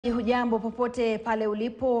Hujambo popote pale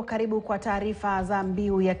ulipo, karibu kwa taarifa za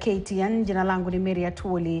mbiu ya KTN. Jina langu ni Mary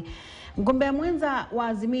Atuli. Mgombea mwenza wa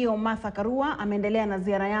Azimio Karua ameendelea na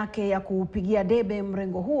ziara yake ya kupigia debe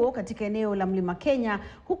mrengo huo katika eneo la Mlima Kenya,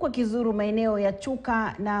 huku akizuru maeneo ya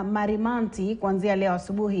Chuka na Marimanti kuanzia leo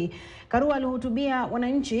asubuhi. Karua alihutubia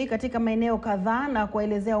wananchi katika maeneo kadhaa na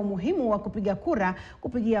kuelezea umuhimu wa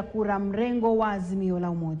kupigia kura mrengo wa Azimio la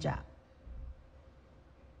Umoja.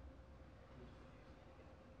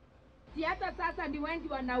 Hata sasa ni wengi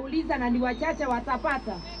wanauliza na ni wachache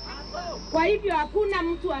watapata. Kwa hivyo hakuna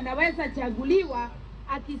mtu anaweza chaguliwa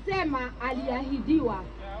akisema aliahidiwa.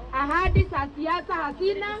 Ahadi za siasa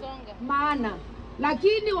hazina maana,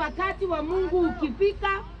 lakini wakati wa Mungu ukifika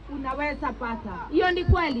unaweza pata. Hiyo ni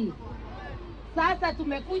kweli. Sasa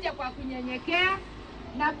tumekuja kwa kunyenyekea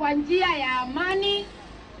na kwa njia ya amani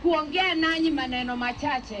kuongea nanyi maneno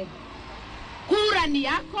machache. Kura ni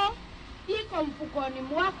yako, iko mfukoni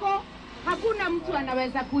mwako. Hakuna mtu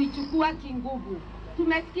anaweza kuichukua kinguvu.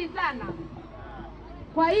 Tumesikizana.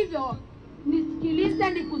 Kwa hivyo nisikilize,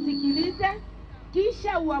 nikusikilize,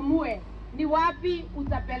 kisha uamue ni wapi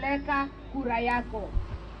utapeleka kura yako.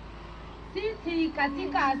 Sisi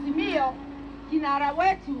katika Azimio, kinara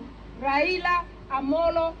wetu Raila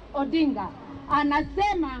Amolo Odinga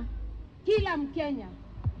anasema kila Mkenya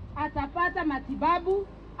atapata matibabu,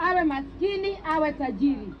 awe maskini awe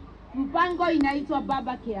tajiri. Mpango inaitwa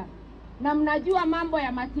Baba Care. Na mnajua mambo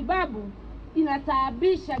ya matibabu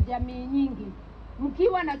inataabisha jamii nyingi.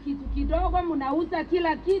 Mkiwa na kitu kidogo mnauza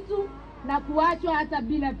kila kitu na kuachwa hata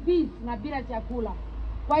bila fees na bila chakula.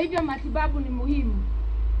 Kwa hivyo matibabu ni muhimu.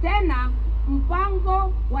 Tena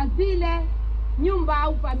mpango wa zile nyumba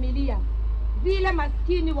au familia, zile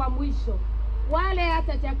maskini wa mwisho, wale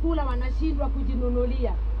hata chakula wanashindwa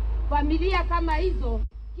kujinunulia. Familia kama hizo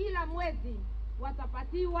kila mwezi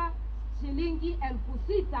watapatiwa shilingi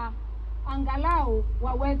 6,000 angalau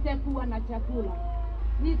waweze kuwa na chakula.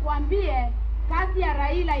 Nikwambie, kazi ya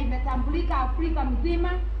Raila imetambulika Afrika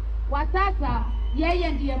mzima. Kwa sasa yeye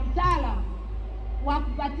ndiye mtaalamu wa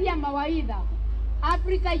kupatia mawaidha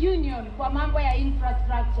Africa Union kwa mambo ya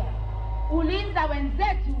infrastructure. Ulinza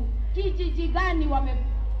wenzetu kijiji gani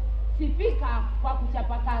wamesifika kwa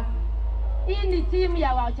kuchapa kazi. Hii ni timu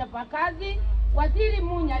ya wachapakazi. Waziri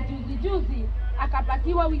Munya juzi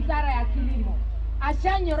akapatiwa wizara ya kilimo.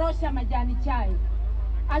 Ashanyorosha majani chai,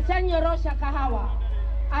 ashanyorosha kahawa,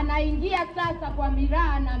 anaingia sasa kwa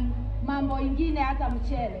miraa na mambo ingine hata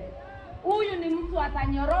mchele. Huyu ni mtu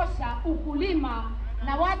atanyorosha ukulima,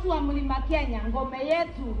 na watu wa Mlima Kenya, ngome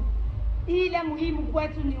yetu ile muhimu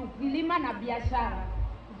kwetu ni ukulima na biashara.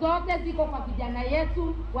 Zote ziko kwa vijana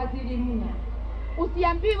yetu Waziri Munya.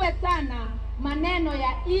 Usiambiwe sana maneno ya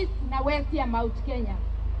East na West ya Mount Kenya.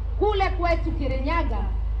 Kule kwetu Kirinyaga,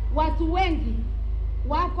 watu wengi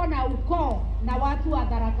wako na ukoo na watu wa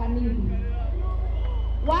Tharaka Nithi,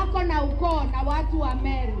 wako na ukoo na watu wa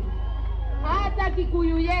Meru. Hata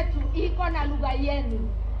Kikuyu yetu iko na lugha yenu.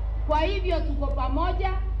 Kwa hivyo tuko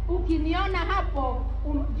pamoja. Ukiniona hapo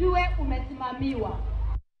ujue umesimamiwa.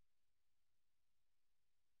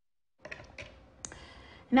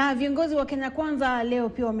 Na viongozi wa Kenya Kwanza leo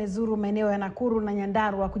pia wamezuru maeneo ya Nakuru na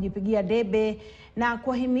Nyandarua kujipigia debe na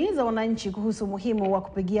kuwahimiza wananchi kuhusu umuhimu wa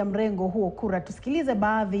kupigia mrengo huo kura. Tusikilize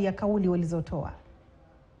baadhi ya kauli walizotoa.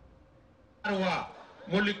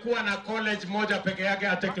 Mulikuwa na college moja peke yake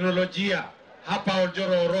ya teknolojia hapa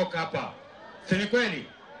Oljoro Rock hapa. Si kweli?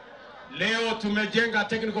 Leo tumejenga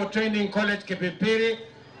Technical Training College Kipipiri,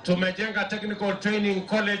 tumejenga Technical Training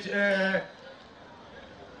College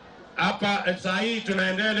hapa sahii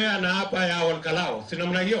tunaendelea na hapa ya Olkalao. Si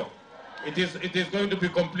namna hiyo? It is going to be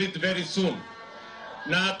complete very soon.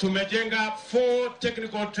 Na tumejenga 4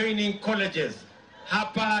 technical training colleges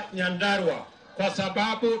hapa Nyandarua, kwa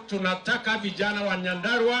sababu tunataka vijana wa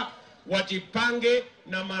Nyandarua wajipange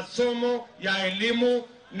na masomo ya elimu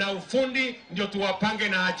na ufundi, ndio tuwapange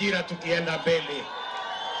na ajira tukienda mbele.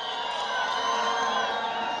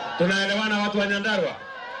 Tunaelewana watu wa Nyandarua?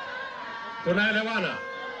 Tunaelewana?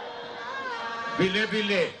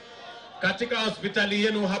 Vile katika hospitali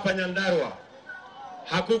yenu hapa Nyandarua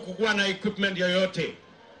hakukuwa na equipment yoyote.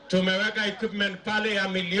 Tumeweka equipment pale ya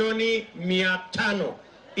milioni 500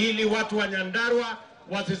 ili watu wa Nyandarua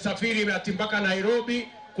wasisafiri mpaka Nairobi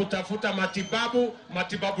kutafuta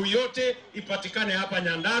matibabu yote ipatikane hapa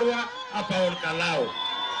Nyandarua, hapa Olkalao.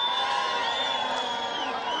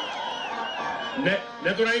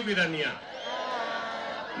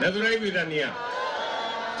 Neduraibidania.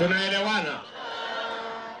 Tunaelewana?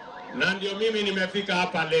 Na ndio mimi nimefika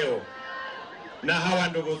hapa leo na hawa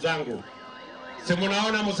ndugu zangu. Si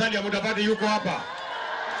munaona Musalia Mudavadi yuko hapa?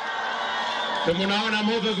 Si munaona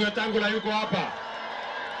Moses Wetangula yuko hapa?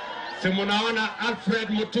 Si munaona Alfred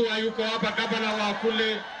Mutua yuko hapa, gavana wa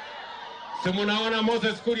kule? Si munaona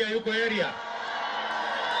Moses Kuria yuko area?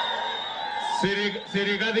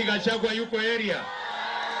 Rigathi Gachagua yuko area?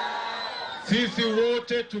 Sisi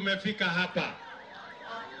wote tumefika hapa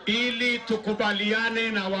ili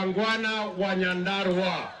tukubaliane na wangwana wa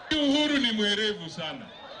Nyandarua. Uhuru ni mwerevu sana.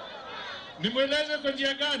 Nimweleze kwa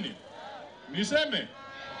njia gani? Niseme,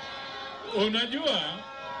 unajua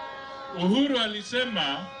Uhuru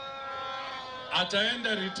alisema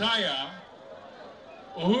ataenda retire.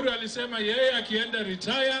 Uhuru alisema yeye akienda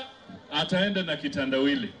retire ataenda na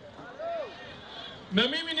kitandawili. Na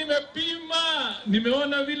mimi nimepima,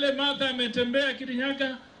 nimeona vile Martha ametembea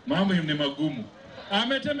Kirinyaga, mambo ni magumu.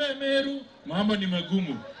 Ametembea Meru, mambo ni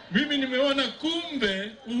magumu. Mimi nimeona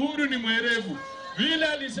kumbe Uhuru ni mwerevu. Vile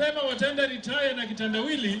alisema wataenda retire na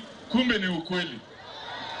kitandawili, kumbe ni ukweli.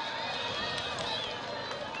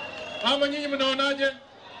 Ama nyinyi mnaonaje?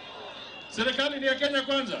 Serikali ni ya Kenya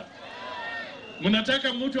kwanza.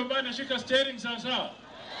 Mnataka mtu ambaye anashika steering sawa sawa?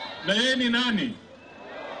 Na yeye ni nani?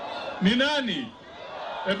 Ni nani?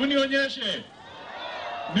 Hebu nionyeshe.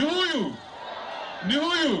 Ni huyu. Ni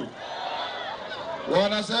huyu.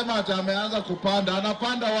 Wanasema ati ameanza kupanda.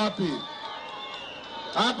 Anapanda wapi?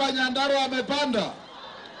 Hapa Nyandarua amepanda.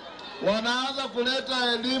 Wanaanza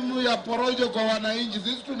kuleta elimu ya porojo kwa wananchi.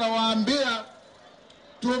 Sisi tunawaambia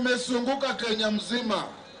tumesunguka Kenya mzima.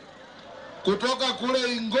 Kutoka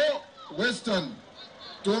kule Ingo Western,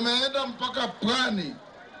 tumeenda mpaka Pwani,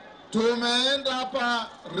 tumeenda hapa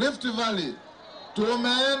Rift Valley,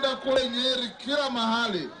 tumeenda kule Nyeri, kila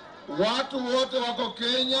mahali. Watu wote wako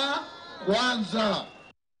Kenya kwanza.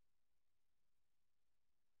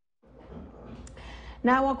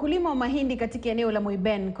 Na wakulima wa mahindi katika eneo la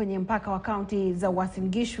Moiben kwenye mpaka wa kaunti za Uasin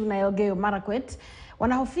Gishu na Elgeyo Marakwet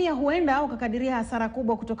wanahofia huenda wakakadiria hasara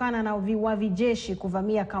kubwa kutokana na viwavi jeshi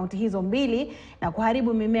kuvamia kaunti hizo mbili na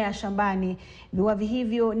kuharibu mimea shambani. Viwavi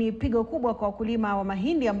hivyo ni pigo kubwa kwa wakulima wa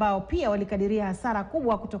mahindi ambao pia walikadiria hasara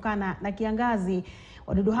kubwa kutokana na kiangazi.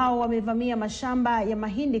 Wadudu hao wamevamia mashamba ya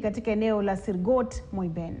mahindi katika eneo la Sirgot,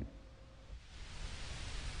 Moiben.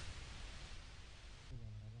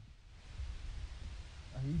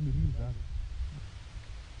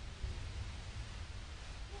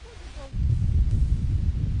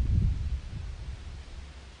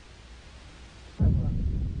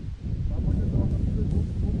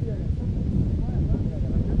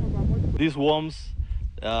 These worms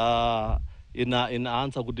in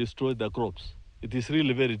answer could destroy the crops. It is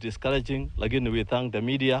really very discouraging. Again, we thank the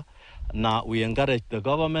media. Now we encourage the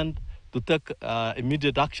government to take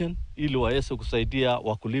immediate action ili waweze kusaidia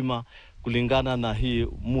wakulima kulingana na hii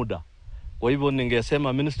muda. Kwa hivyo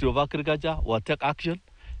ningesema Ministry of Agriculture wa take action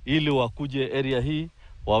ili wakuje area hii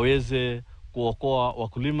waweze kuokoa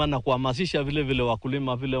wakulima na kuhamasisha vile vile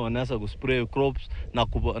wakulima vile wanaweza kuspray crops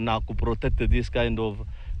na kuprotect this kind of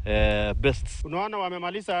pests. Unaona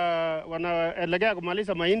wamemaliza, wanaelekea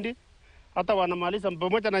kumaliza mahindi, hata wanamaliza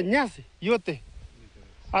pamoja na nyasi yote.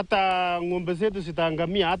 Hata ng'ombe zetu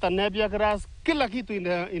zitaangamia, hata napier grass, kila kitu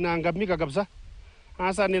inaangamika kabisa.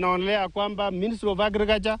 Sasa ninaonelea kwamba Ministry of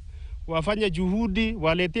Agriculture wafanye juhudi,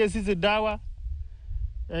 waletee sisi dawa,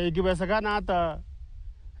 ikiwezekana hata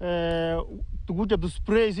tukuje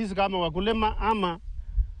tuspray sisi kama wakulima, ama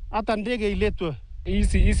hata ndege iletwe.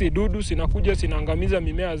 Hizi dudu zinakuja zinaangamiza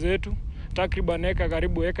mimea zetu, takriban eka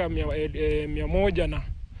karibu eka 100 na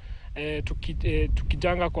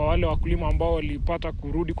tukijanga kwa wale wakulima ambao walipata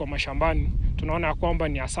kurudi kwa mashambani, tunaona kwamba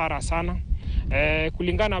ni hasara sana.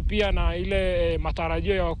 Kulingana pia na ile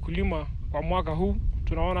matarajio ya wakulima kwa mwaka huu,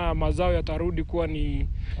 tunaona mazao yatarudi kuwa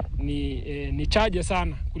ni chache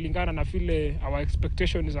sana kulingana na vile our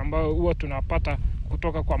expectations ambayo huwa tunapata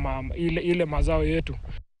kutoka kwa ile mazao yetu.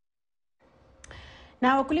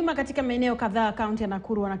 Na wakulima katika maeneo kadhaa kaunti ya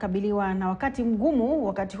Nakuru wanakabiliwa na wakati mgumu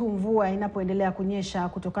wakati huu mvua inapoendelea kunyesha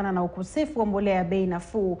kutokana na ukosefu wa mbolea ya bei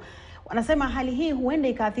nafuu. Wanasema hali hii huenda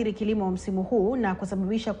ikaathiri kilimo msimu huu na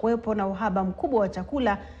kusababisha kuwepo na uhaba mkubwa wa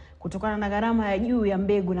chakula kutokana na gharama ya juu ya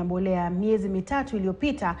mbegu na mbolea. Miezi mitatu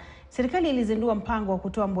iliyopita, serikali ilizindua mpango wa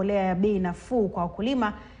kutoa mbolea ya bei nafuu kwa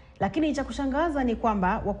wakulima, lakini cha kushangaza ni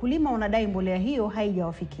kwamba wakulima wanadai mbolea hiyo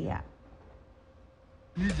haijawafikia.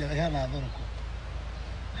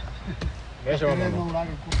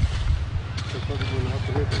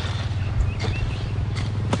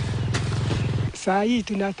 Saa hii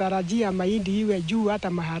tunatarajia mahindi iwe juu hata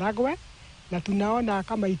maharagwe, na tunaona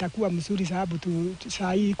kama itakuwa mzuri sababu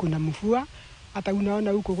saa hii kuna mvua. Hata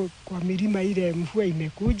unaona huko kwa milima ile mvua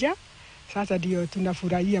imekuja. Sasa ndio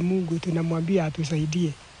tunafurahia Mungu, tunamwambia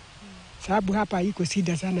atusaidie. sababu hapa iko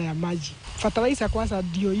shida sana ya maji. Fertilizer kwanza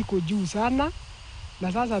ndio iko juu sana,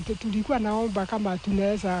 na sasa tulikuwa naomba kama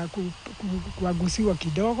tunaweza kuagusiwa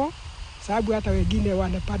kidogo, sababu hata wengine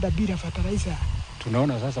wanapanda bila fertilizer.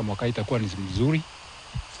 Tunaona sasa mwaka itakuwa ni mzuri,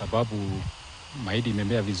 sababu mahindi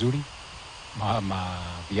imemea vizuri,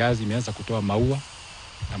 viazi imeanza kutoa maua,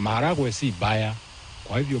 na maharagwe si baya.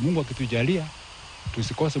 Kwa hivyo Mungu akitujalia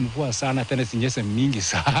tusikose mvua sana, tena sinyeshe mingi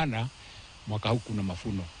sana, mwaka huu kuna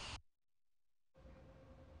mafuno.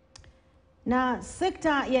 Na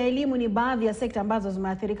sekta ya elimu ni baadhi ya sekta ambazo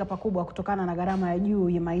zimeathirika pakubwa kutokana na gharama ya juu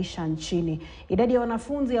ya maisha nchini. Idadi ya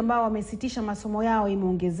wanafunzi ambao wamesitisha masomo yao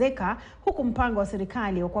imeongezeka, huku mpango wa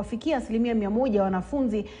serikali wa kuwafikia 100% ya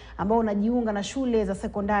wanafunzi ambao wanajiunga na shule za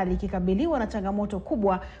sekondari ikikabiliwa na changamoto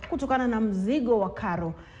kubwa kutokana na mzigo wa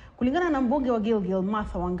karo. Kulingana na mbunge wa Gilgil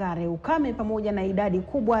Martha Wangare, ukame pamoja na idadi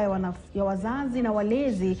kubwa ya wazazi na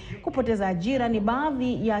walezi kupoteza ajira ni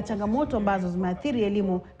baadhi ya changamoto ambazo zimeathiri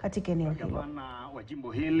elimu katika eneo hilo. Gavana wa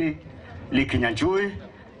jimbo hili Likinyanjui,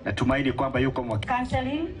 natumaini kwamba yuko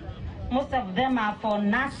counseling. Most of them are for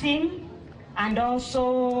nursing and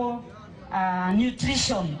also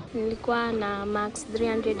nutrition. Nilikuwa na max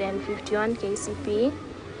 351 KCPE.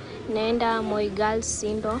 Naenda Moi Girls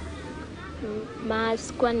Sindo.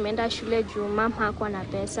 Sikuwa nimeenda shule juu mama hakuwa na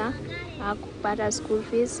pesa, hakupata school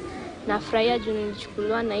fees. Nafurahia juu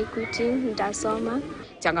nilichukuliwa na Equity, nitasoma.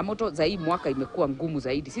 Changamoto za hii mwaka imekuwa ngumu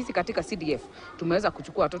zaidi. Sisi katika CDF tumeweza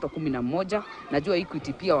kuchukua watoto 11. Najua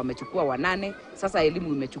Equity pia wamechukua 8. Sasa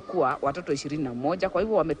elimu imechukua watoto 21. Kwa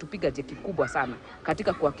hivyo wametupiga jeki kubwa sana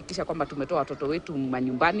katika kuhakikisha kwamba tumetoa watoto wetu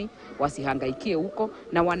manyumbani wasihangaikie huko,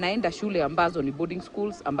 na wanaenda shule ambazo ni boarding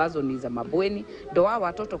schools, ambazo ni za mabweni. Ndio hao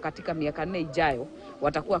watoto katika miaka 4 ijayo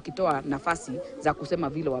watakuwa wakitoa nafasi za kusema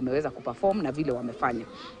vile wameweza kuperform na vile wamefanya.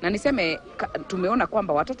 Na niseme tumeona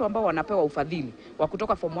kwamba watoto ambao wanapewa ufadhili wa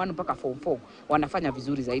kutoka form 1 mpaka form 4 wanafanya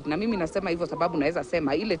vizuri zaidi. Na mimi nasema hivyo sababu naweza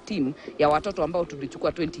sema ile team ya watoto ambao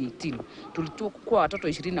tulichukua 2018, tulichukua watoto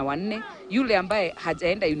 24. Yule ambaye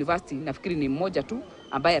hajaenda university nafikiri ni mmoja tu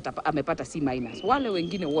ambaye amepata C-. Wale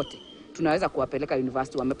wengine wote tunaweza kuwapeleka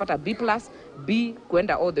university, wamepata B+, B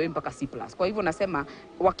kwenda all the way mpaka C+. Kwa hivyo nasema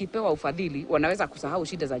wakipewa ufadhili wanaweza kusahau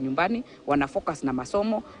shida za nyumbani, wana focus na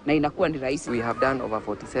masomo na inakuwa ni rahisi. We have done over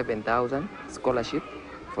 47,000 scholarship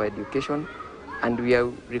for education, and we are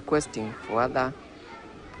requesting for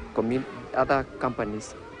other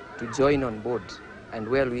companies to join on board and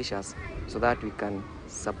well wish us so that we can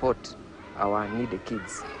support our needy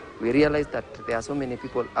kids. We realize that there are so many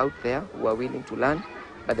people out there who are willing to learn,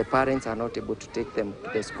 but the parents are not able to take them to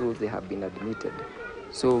the schools they have been admitted.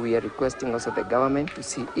 So we are requesting also the government to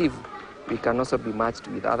see if we can also be matched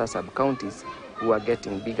with other sub-counties who are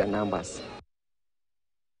getting bigger numbers.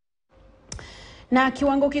 Na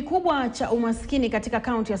kiwango kikubwa cha umaskini katika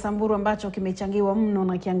kaunti ya Samburu ambacho kimechangiwa mno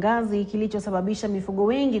na kiangazi kilichosababisha mifugo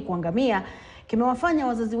wengi kuangamia kimewafanya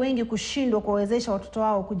wazazi wengi kushindwa kuwawezesha watoto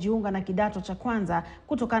wao kujiunga na kidato cha kwanza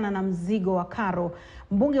kutokana na mzigo wa karo.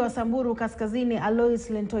 Mbunge wa Samburu Kaskazini Alois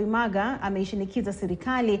Lentoimaga ameishinikiza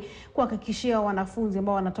serikali kuhakikishia wanafunzi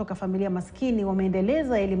ambao wanatoka familia maskini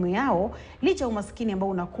wameendeleza elimu yao licha umaskini ambao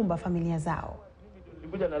unakumba familia zao.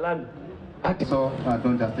 So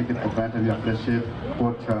don't just take it for granted. We appreciate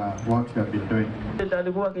what you have been doing.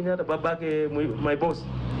 Alikuwa Kenyatta babake my boss.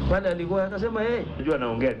 Pale alikuwa akasema unajua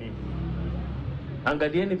naongea nini?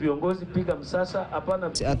 Angalieni viongozi, piga msasa,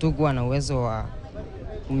 hapana. Hatukuwa na uwezo wa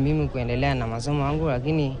mimi kuendelea na masomo yangu,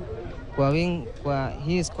 lakini kwa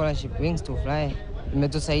hii scholarship Wings to Fly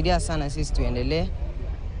imetusaidia sana sisi tuendelee,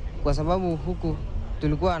 kwa sababu huku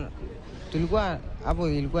tulikuwa hapo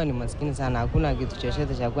ilikuwa ni maskini sana, hakuna kitu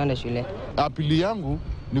chochote cha kwenda shule. Apili yangu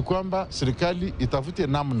ni kwamba serikali itafute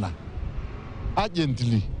namna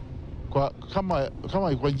urgently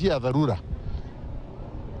kama njia ya dharura,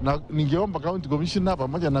 na ningeomba county commissioner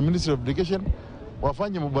pamoja na Ministry of Education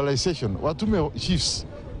wafanye mobilization, watume chiefs,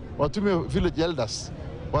 watume village elders,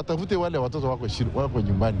 watafute wale watoto wako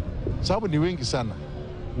nyumbani, sababu ni wengi sana,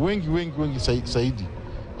 wengi zaidi,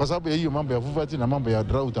 kwa sababu ya hiyo mambo ya poverty na mambo ya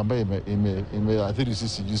drought ambayo imeathiri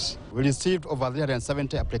sisi juzi. We received over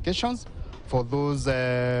 370 applications for those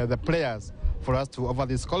the players for us to offer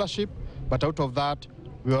this scholarship, but out of that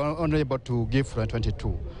we were only able to give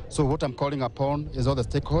 22. So what I'm calling upon is all the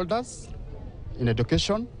stakeholders in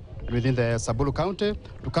education within the Samburu County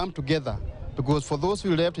to come together, because for those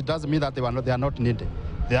who left, it doesn't mean that they are not needed.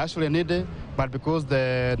 They actually needed, but because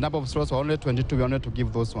the number of slots were only 22, we wanted to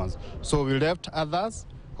give those ones. So we left others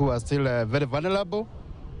who are still very vulnerable,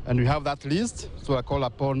 and we have that list. So I call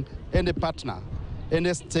upon any partner,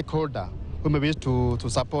 any stakeholder who may wish to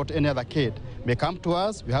support any other kid may come to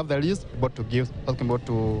us. We have the list, but to give, talking about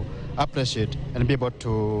to appreciate and be able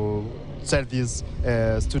to send these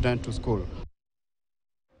students to school.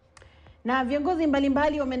 Na viongozi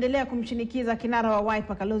mbalimbali wameendelea kumshinikiza kinara wa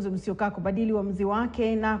Wiper Kalonzo Musyoka kubadili uamuzi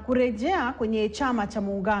wake na kurejea kwenye chama cha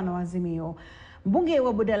muungano wa Azimio. Mbunge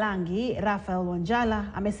wa Budalangi Raphael Wanjala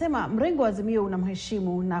amesema mrengo wa Azimio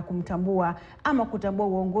unamheshimu na kumtambua ama kutambua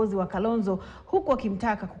uongozi wa Kalonzo, huku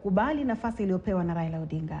akimtaka kukubali nafasi iliyopewa na Raila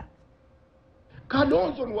Odinga.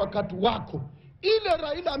 Kalonzo, ni wakati wako. Ile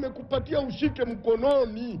Raila amekupatia ushike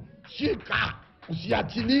mkononi, shika,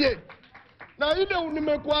 usiachilie. Na ile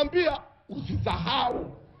nimekuambia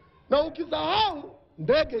usisahau. Na ukisahau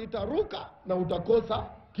ndege itaruka na utakosa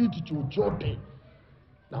kitu chochote.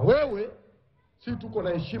 Na wewe, si tuko na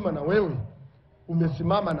heshima na wewe,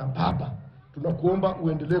 umesimama na baba. Tunakuomba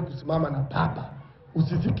uendelee kusimama na baba.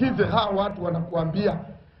 Usisikize hawa watu wanakuambia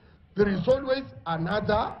there is always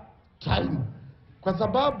another time. Kwa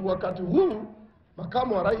sababu wakati huu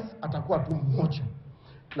makamu wa rais atakuwa tu mmoja.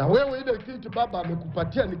 Na wewe ile kiti baba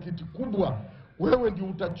amekupatia ni kiti kubwa. Wewe ndio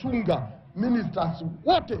utachunga ministers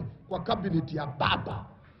wote kwa cabinet ya baba.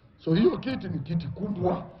 So hiyo kiti ni kiti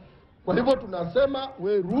kubwa. Kwa hivyo tunasema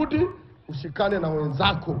we rudi ushikane na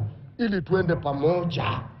wenzako ili tuende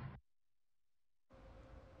pamoja.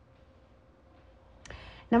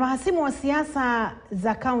 Na mahasimu wa siasa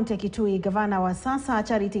za kaunti ya Kitui, gavana wa sasa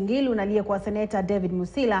Charity Ngilu na aliyekuwa seneta David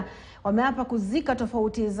Musila wameapa kuzika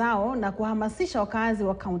tofauti zao na kuhamasisha wakazi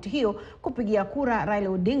wa kaunti hiyo kupigia kura Raila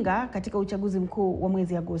Odinga katika uchaguzi mkuu wa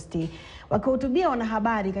mwezi Agosti. Wakihutubia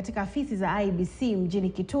wanahabari katika afisi za IBC mjini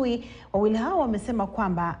Kitui, wawili hao wamesema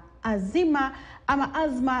kwamba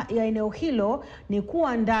azma ya eneo hilo ni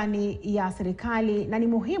kuwa ndani ya serikali na ni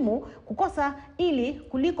muhimu kukosa ili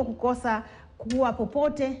kuliko kukosa kuwa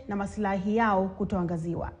popote na maslahi yao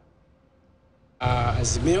kutoangaziwa.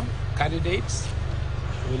 Azimio candidates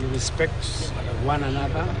will respect one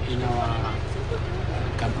another in our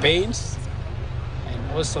campaigns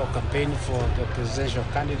and also campaign for the presidential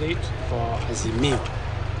candidate for Azimio.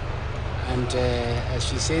 And as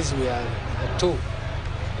she says, we are the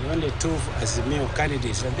only two Azimio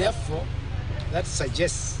candidates, and therefore that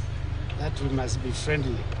suggests that we must be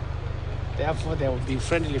friendly. Therefore there will be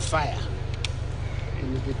friendly fire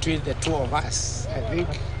in between the two of us, I think,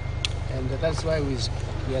 and that's why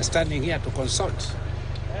we are standing here to consult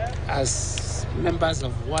as members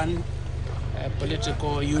of one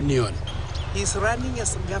political union. He's running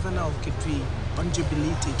as governor of Kitui on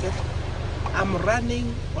Jubilee ticket. I'm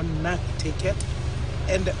running on NAC ticket,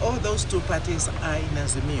 and all those two parties are in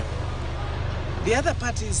Azimio. The other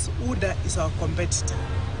party is UDA, is our competitor,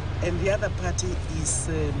 and the other party is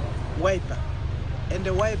Wiper. And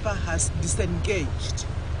the Wiper has disengaged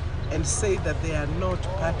and said that they are not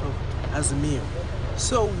part of Azimio.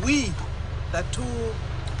 So we, the two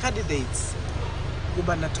candidates,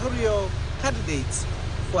 gubernatorial candidates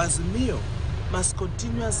for Azimio, must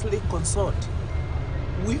continuously consult.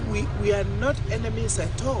 We are not enemies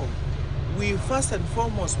at all. We first and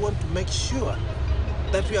foremost want to make sure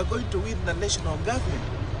that we are going to win the national government,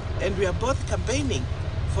 and we are both campaigning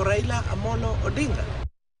for Raila Amolo Odinga.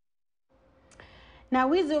 Na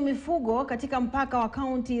wizi wa mifugo katika mpaka wa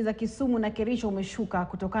kaunti za Kisumu na Kericho umeshuka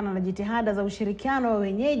kutokana na jitihada za ushirikiano wa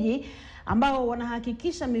wenyeji ambao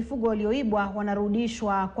wanahakikisha mifugo walioibwa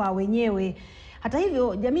wanarudishwa kwa wenyewe. Hata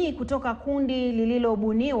hivyo, jamii kutoka kundi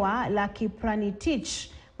lililobuniwa la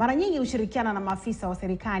Kipranitich mara nyingi hushirikiana na maafisa wa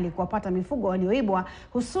serikali kuwapata mifugo walioibwa,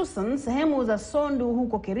 hususan sehemu za Sondu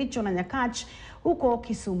huko Kericho na Nyakach huko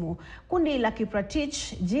Kisumu. Kundi la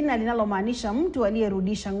Kipratich, jina linalomaanisha mtu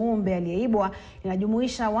aliyerudisha ng'ombe aliyeibwa,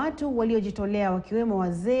 linajumuisha watu waliojitolea wakiwemo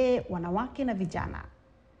wazee, wanawake na vijana.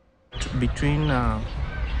 Between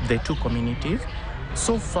the two communities,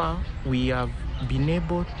 so far we have been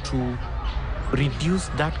able to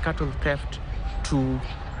reduce that cattle theft to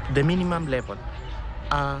the minimum level.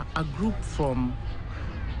 A group from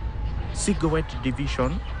Sigowet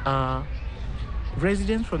division,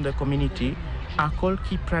 residents from the community, are called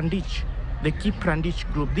Kiprandich. The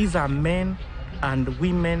Kiprandich group, these are men and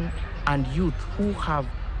women and youth who have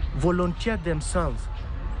volunteered themselves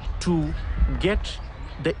to get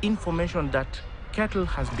the information that cattle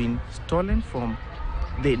has been stolen from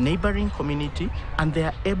the neighboring community, and they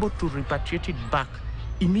are able to repatriate it back.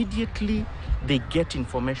 Immediately they get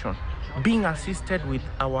information, being assisted with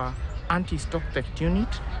our anti-stock theft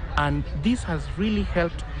unit, and this has really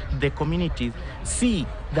helped the communities see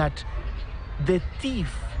that the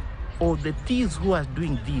thief or the thieves who are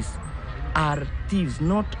doing this are thieves,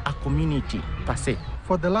 not a community per se.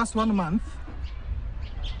 For the last 1 month,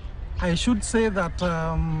 I should say that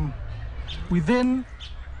within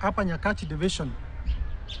Upper Nyakach division,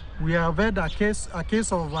 we have had a case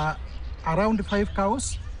of around 5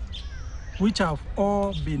 cows, which have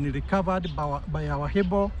all been recovered by our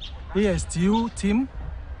HEBO ASTU team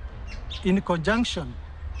in conjunction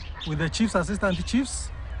with the chiefs, assistant chiefs,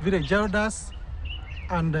 village elders,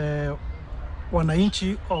 and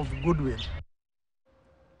wananchi of goodwill.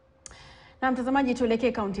 Na mtazamaji,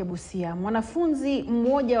 tuelekee kaunti ya Busia. Mwanafunzi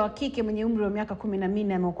mmoja wa kike mwenye umri wa miaka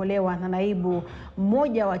 14 ameokolewa na naibu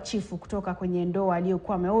mmoja wa chifu kutoka kwenye ndoa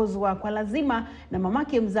aliyokuwa ameozwa kwa lazima na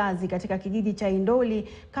mamake mzazi katika kijiji cha Indoli,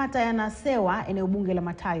 kata ya Nasewa, eneo bunge la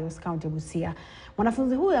Matayos, kaunti ya Busia.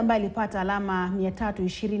 Mwanafunzi huyu ambaye alipata alama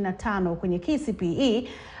 325 kwenye KCPE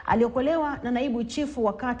aliokolewa na naibu chifu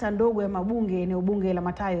wa kata ndogo ya Mabunge, eneo bunge la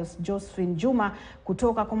Matayos, Josephine Juma,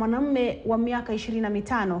 kutoka kwa mwanamume wa miaka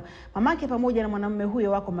 25. Mamake pamoja na mwanamume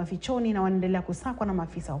huyo wako mafichoni na wanaendelea kusakwa na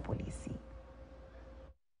maafisa wa polisi.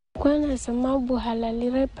 Kwa nasoma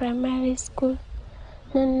Buhalalire Primary School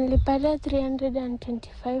na nilipata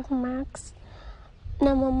 325 marks,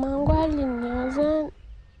 na mamangu alinioza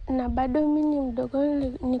na bado mimi ni mdogo,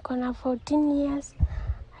 niko na 14 years,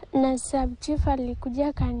 na subchief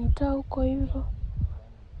alikuja kanitoa huko hivyo.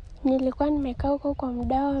 Nilikuwa nimekaa huko kwa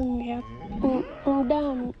muda wa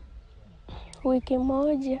wiki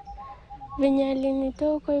moja. Venye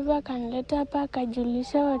alinitoa huko hivyo akanileta hapa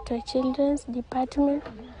akajulisha watu wa Children's Department.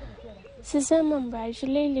 Sasa mambo ya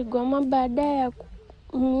shule iligoma baada ya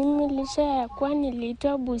mimi lisha ya kuwa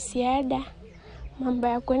niliitwa Busiada. Mambo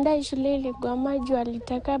ya kwenda shule iligoma juu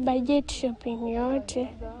alitaka budget shopping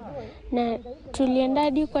yote. Na tulienda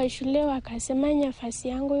hadi kwa shule wakasema nafasi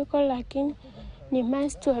yangu iko, lakini ni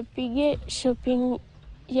must wapige shopping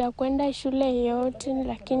ya kwenda shule yote,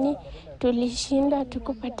 lakini tulishinda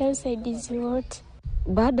tukupata usaidizi wote.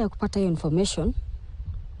 Baada ya kupata hiyo information,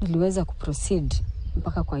 niliweza kuproceed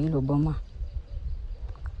mpaka kwa hilo boma.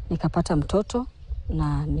 Nikapata mtoto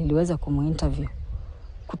na niliweza kumuinterview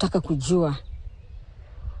kutaka kujua.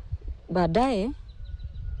 Baadaye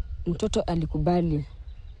mtoto alikubali,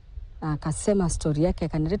 akasema story yake,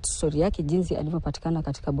 akanirate story yake jinsi alivyopatikana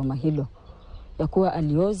katika boma hilo, ya kuwa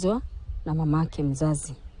aliozwa na mamake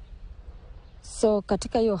mzazi. So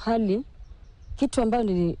katika hiyo hali, kitu ambayo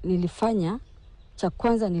nilifanya cha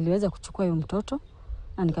kwanza, niliweza kuchukua huyo mtoto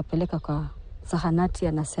na nikapeleka kwa zahanati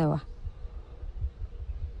ya Nasewa.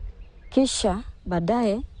 Kisha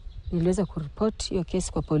baadaye niliweza kuripoti hiyo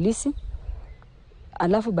kesi kwa polisi.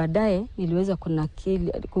 Alafu baadaye niliweza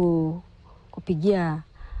kupigia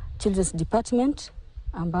Children's Department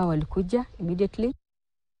ambao walikuja immediately.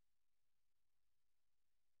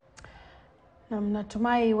 Na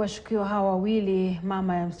mnatumai washukiwa hawa wawili,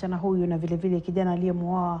 mama ya msichana huyu na vile vile kijana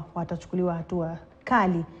aliyemuoa, watachukuliwa hatua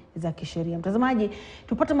kali za kisheria. Mtazamaji,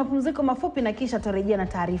 tupate mapumziko mafupi na kisha tutarejea na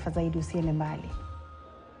taarifa zaidi, usiende mbali.